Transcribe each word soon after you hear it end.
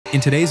In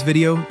today's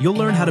video, you'll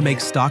learn how to make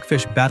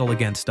Stockfish battle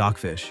against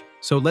Stockfish.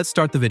 So let's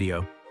start the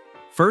video.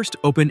 First,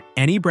 open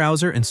any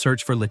browser and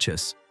search for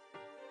Chess.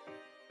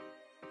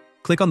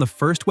 Click on the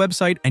first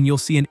website and you'll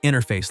see an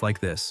interface like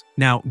this.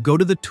 Now, go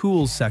to the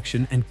Tools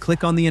section and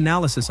click on the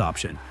Analysis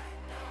option.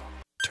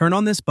 Turn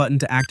on this button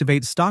to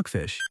activate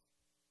Stockfish.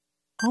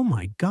 Oh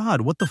my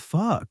god, what the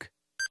fuck?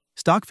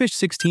 Stockfish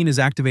 16 is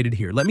activated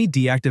here. Let me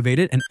deactivate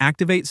it and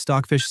activate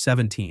Stockfish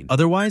 17.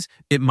 Otherwise,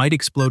 it might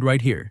explode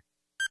right here.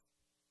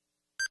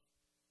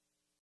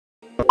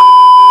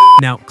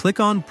 Now, click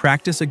on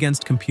Practice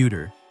Against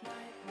Computer.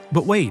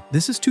 But wait,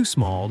 this is too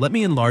small. Let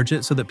me enlarge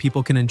it so that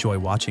people can enjoy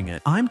watching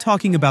it. I'm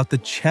talking about the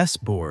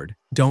chessboard.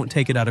 Don't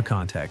take it out of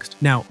context.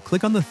 Now,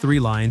 click on the 3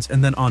 lines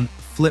and then on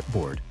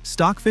Flipboard.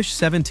 Stockfish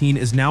 17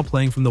 is now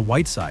playing from the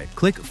white side.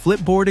 Click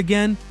Flipboard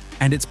again,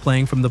 and it's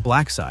playing from the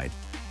black side.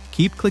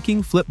 Keep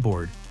clicking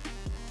Flipboard.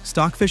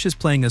 Stockfish is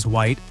playing as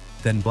white,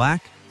 then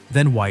black,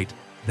 then white,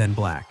 then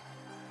black.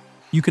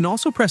 You can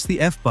also press the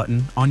F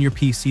button on your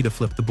PC to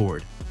flip the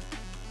board.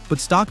 But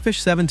Stockfish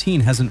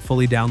 17 hasn't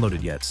fully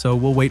downloaded yet, so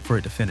we'll wait for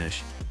it to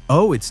finish.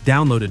 Oh, it's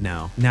downloaded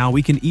now. Now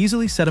we can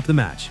easily set up the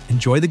match.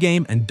 Enjoy the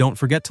game and don't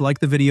forget to like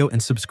the video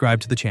and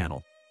subscribe to the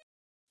channel.